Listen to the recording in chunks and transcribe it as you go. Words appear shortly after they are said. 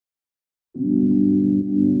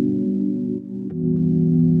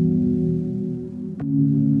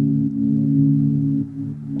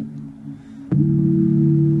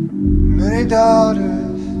Many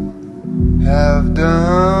daughters have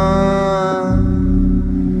done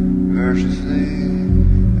virtuously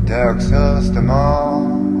the excellest them all.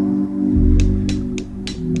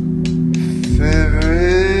 Favour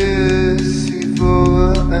is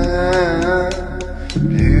deceitful and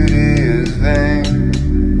beauty is vain,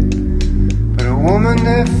 but a woman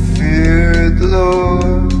that feareth the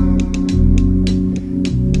Lord,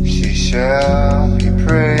 she shall be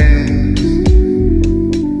praised.